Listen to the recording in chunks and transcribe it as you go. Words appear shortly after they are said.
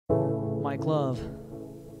MicLove.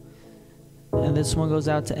 And this one goes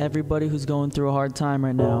out to everybody who's going through a hard time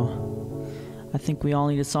right now. I think we all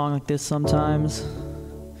need a song like this sometimes,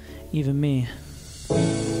 even me.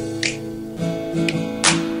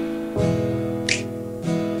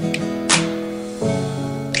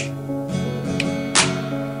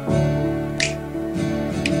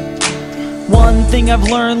 One thing I've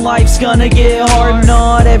learned, life's gonna get hard.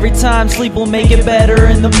 Not every time, sleep will make it better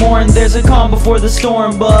in the morning. There's a calm before the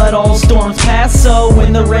storm, but all storms pass. So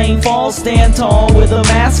when the rain falls, stand tall with a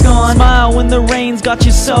mask on. Smile when the rain's got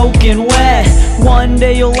you soaking wet. One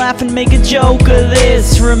day you'll laugh and make a joke of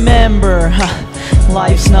this. Remember,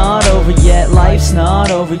 life's not over yet. Life's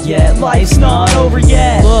not over yet. Life's not over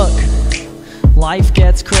yet. Look, life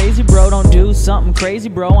gets crazy, bro. Don't do something crazy,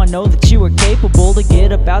 bro. I know that you are capable to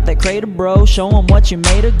get up out that crater, bro. Show them what you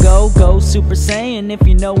made of. Go Super Saiyan, if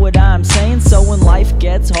you know what I'm saying. So when life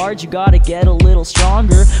gets hard, you gotta get a little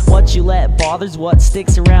stronger. What you let bothers what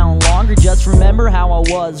sticks around longer. Just remember how I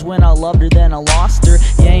was when I loved her, then I lost her.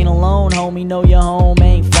 You ain't alone, homie, know your home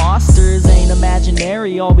ain't Foster's. Ain't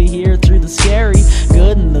imaginary, I'll be here through the scary,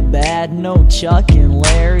 good and the bad. No Chuck and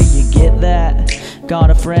Larry, you get that? Got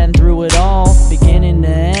a friend through it all, beginning to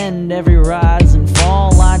end, every rise and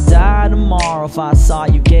fall. I'd die tomorrow if I saw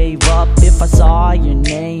you gave up, if I saw your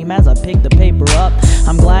name as I picked the paper up.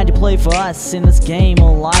 I'm glad you play for us in this game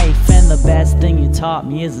of life, and the best thing you taught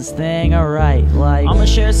me is this thing I write. Like, I'm gonna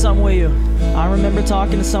share something with you. I remember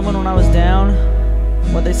talking to someone when I was down.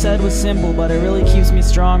 What they said was simple, but it really keeps me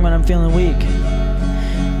strong when I'm feeling weak.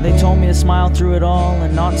 They told me to smile through it all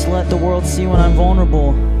and not to let the world see when I'm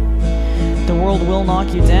vulnerable. The world will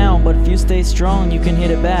knock you down, but if you stay strong, you can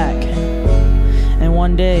hit it back. And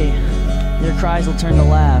one day, your cries will turn to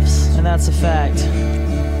laughs, and that's a fact.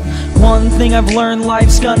 One thing I've learned,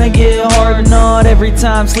 life's gonna get hard. Not every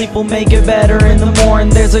time, sleep will make it better in the morning.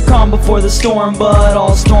 There's a calm before the storm, but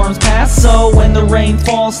all storms pass. So when the rain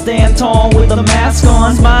falls, stand tall with a mask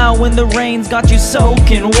on. Smile when the rain's got you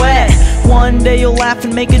soaking wet. One day you'll laugh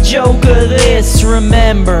and make a joke of this.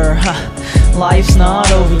 Remember, life's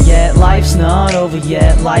not over yet. Life's not over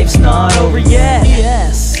yet. Life's not over yet.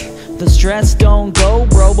 Yes, the stress don't go,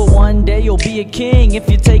 bro, but one day you'll be a king if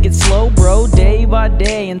you take it slow, bro. Day by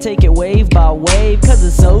day and take it wave by wave, cause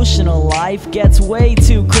this ocean of life gets way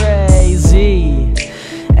too crazy.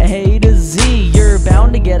 A to Z, you're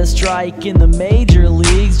bound to get a strike in the major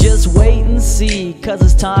leagues. Just wait and see, cause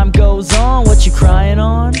as time goes on, what you crying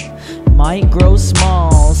on might grow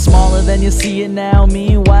small, smaller than you see it now.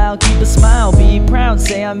 Meanwhile, keep a smile, be proud,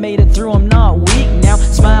 say I made it through, I'm not weak now.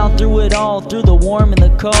 Smile through it all, through the warm and the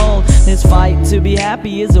cold. This fight to be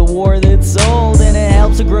happy is a war that's old, and it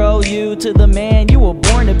helps to grow you to the man you were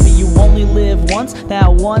born to be. You only live once,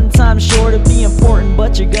 that one time sure to be important,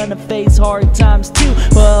 but you're gonna face hard times too.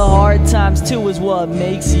 But hard times too is what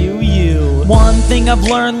makes you you. One thing I've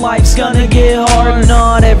learned, life's gonna get hard.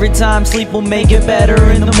 Not every time, sleep will make it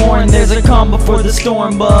better in the morning. There's a calm before the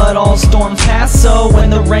storm, but all storms pass. So when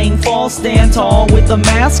the rain falls, stand tall with a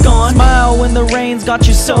mask on. Smile when the rain's got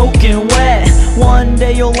you soaking wet. One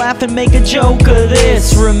day you'll laugh and make a joke of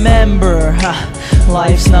this. Remember,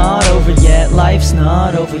 life's not over yet. Life's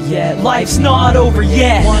not over yet. Life's not over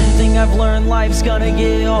yet. One thing I've learned, life's gonna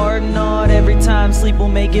get hard. Not every time, sleep will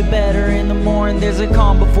make it better in the morning. There's a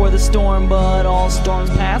calm before the storm, but all storms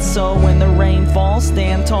pass. So when the rain falls,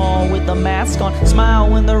 stand tall with a mask on. Smile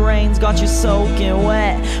when the rain's got you soaking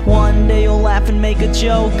wet. One day you'll laugh and make a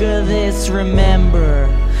joke of this. Remember,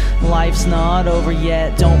 life's not over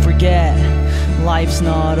yet. Don't forget, life's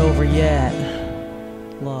not over yet.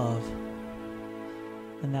 Love.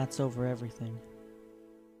 And that's over everything.